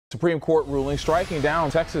Supreme Court ruling striking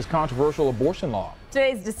down Texas' controversial abortion law.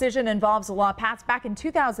 Today's decision involves a law passed back in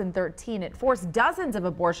 2013. It forced dozens of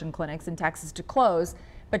abortion clinics in Texas to close.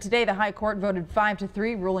 But today the high court voted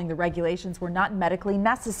 5-3, ruling the regulations were not medically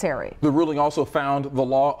necessary. The ruling also found the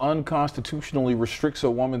law unconstitutionally restricts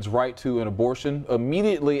a woman's right to an abortion.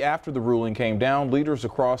 Immediately after the ruling came down, leaders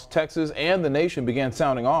across Texas and the nation began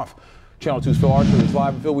sounding off. Channel 2's Phil Archer is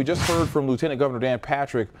live. And Phil, we just heard from Lieutenant Governor Dan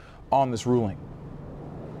Patrick on this ruling.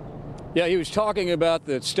 Yeah, he was talking about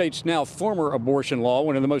the state's now former abortion law,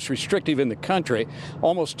 one of the most restrictive in the country.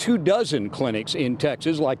 Almost 24 clinics in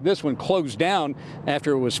Texas, like this one, closed down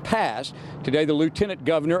after it was passed. Today, the lieutenant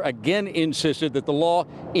governor again insisted that the law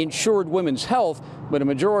ensured women's health, but a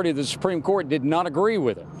majority of the Supreme Court did not agree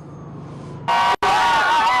with it.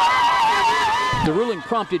 The ruling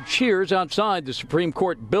prompted cheers outside the Supreme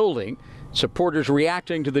Court building. Supporters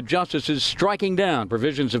reacting to the justices striking down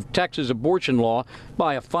provisions of Texas abortion law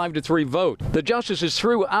by a 5-3 vote. The justices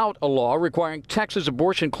threw out a law requiring Texas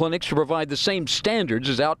abortion clinics to provide the same standards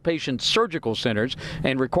as outpatient surgical centers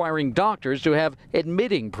and requiring doctors to have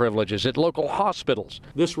admitting privileges at local hospitals.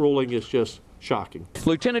 This ruling is just shocking.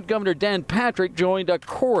 Lieutenant Governor Dan Patrick joined a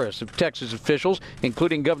chorus of Texas officials,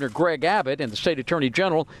 including Governor Greg Abbott and the state attorney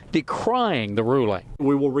general, decrying the ruling.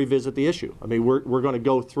 We will revisit the issue. I mean, we're going to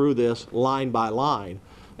go through this line by line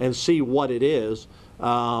and see what it is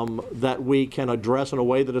that we can address in a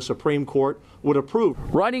way that a Supreme Court would approve.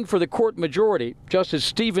 Writing for the court majority, Justice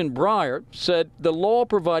Stephen Breyer said the law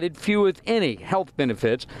provided few, if any, health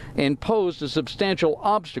benefits and posed a substantial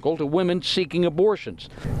obstacle to women seeking abortions.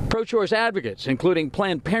 Pro-choice advocates, including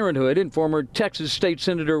Planned Parenthood and former Texas State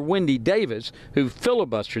Senator Wendy Davis, who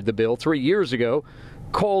filibustered the bill 3 years ago,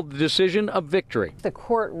 called the decision a victory. The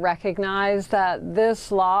court recognized that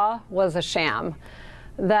this law was a sham,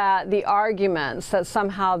 that the arguments that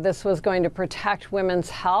somehow this was going to protect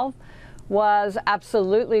women's health was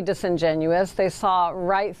absolutely disingenuous. They saw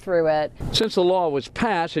right through it. Since the law was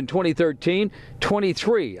passed in 2013,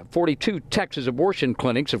 23 of 42 Texas abortion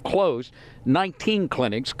clinics have closed. 19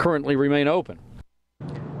 clinics currently remain open.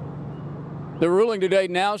 The ruling today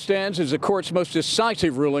now stands as the court's most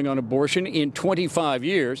decisive ruling on abortion in 25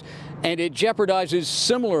 years, and it jeopardizes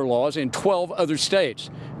similar laws in 12 other states.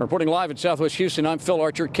 Reporting live in Southwest Houston, I'm Phil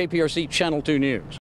Archer, KPRC Channel 2 News.